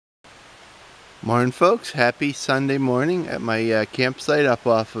Morning, folks. Happy Sunday morning at my campsite up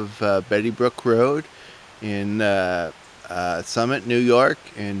off of Betty Brook Road in Summit, New York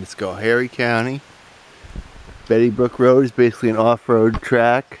in Schoharie County. Betty Brook Road is basically an off-road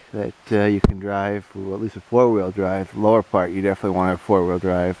track that you can drive, well, at least a four-wheel drive. The lower part you definitely want to have four-wheel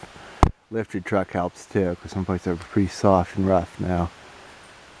drive. Lifted truck helps too, because some places are pretty soft and rough now.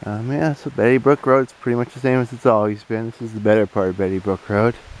 Yeah, so Betty Brook Road is pretty much the same as it's always been. This is the better part of Betty Brook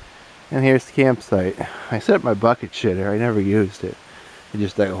Road. And here's the campsite. I set up my bucket shitter. I never used it. I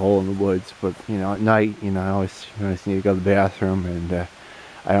just dug a hole in the woods. But, you know, at night, you know, I always need to go to the bathroom. And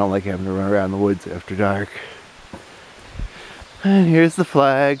I don't like having to run around the woods after dark. And here's the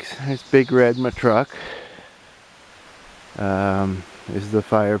flags. There's Big Red in my truck. There's the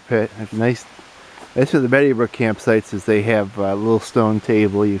fire pit. It's nice. That's what the Betty Brook campsites is. They have a little stone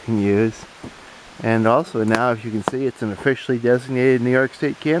table you can use. And also now, if you can see, it's an officially designated New York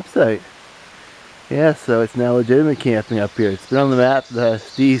State campsite. Yeah, so it's now legitimate camping up here. It's been on the map, the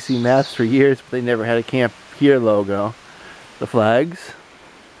DEC maps for years, but they never had a Camp Here logo. The flags.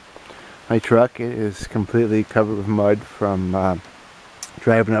 My truck is completely covered with mud from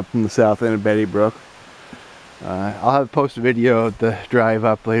driving up from the south end of Betty Brook. I'll have post a video of the drive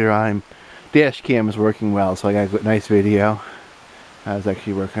up later on. Dash cam is working well, so I got a good, nice video. I was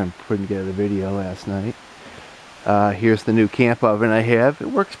actually working on putting together the video last night. Here's the new camp oven I have.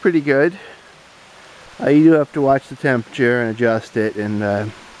 It works pretty good. You do have to watch the temperature and adjust it. And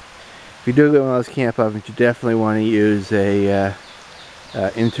if you do get one of those camp ovens, you definitely want to use a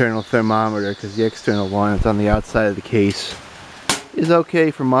internal thermometer, because the external one that's on the outside of the case is okay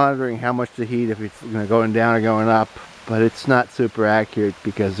for monitoring how much the heat, if it's going down or going up. But it's not super accurate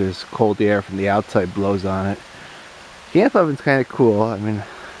because there's cold air from the outside blows on it. Camp oven's kind of cool. I mean,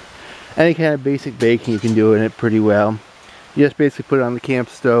 any kind of basic baking you can do in it pretty well. You just basically put it on the camp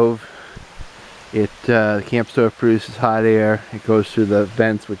stove. The camp stove produces hot air. It goes through the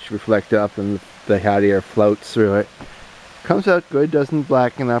vents which reflect up, and the hot air floats through it. Comes out good. Doesn't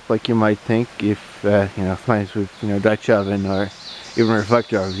blacken up like you might think if sometimes with Dutch oven or even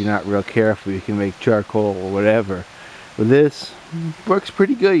reflector oven. If you're not real careful, you can make charcoal or whatever. With this, works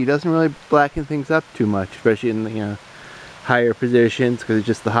pretty good. It doesn't really blacken things up too much, especially in the higher positions, because it's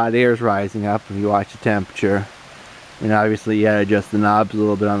just the hot air is rising up and you watch the temperature. And obviously you gotta adjust the knobs a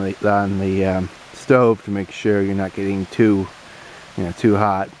little bit on the stove to make sure you're not getting too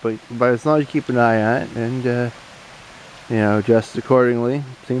hot. But as long as you keep an eye on it and adjust accordingly,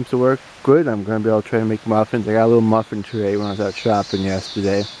 seems to work good. I'm gonna be able to try to make muffins. I got a little muffin tray when I was out shopping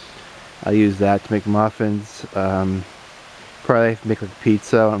yesterday. I use that to make muffins. Probably have to make like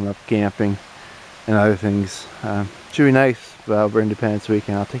pizza when I'm up camping and other things. Should be nice over Independence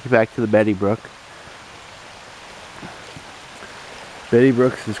Weekend. I'll take you back to the Betty Brook. Betty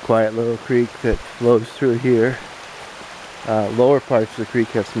Brook's this quiet little creek that flows through here. Lower parts of the creek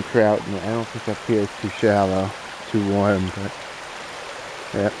have some trout, and I don't think up here it's too shallow, too warm, but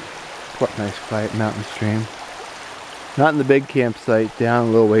yeah, quite nice quiet mountain stream. Not in the big campsite, down a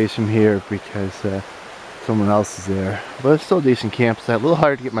little ways from here because someone else is there. But it's still a decent campsite. A little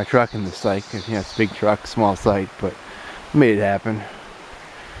hard to get my truck in the site because it's a big truck, small site, but I made it happen.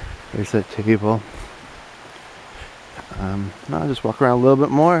 There's that table. I'll just walk around a little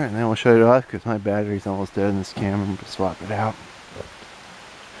bit more and then we'll shut it off because my battery's almost dead in this camera. I'm going to swap it out.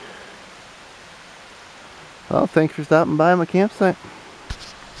 Well, thanks for stopping by my campsite.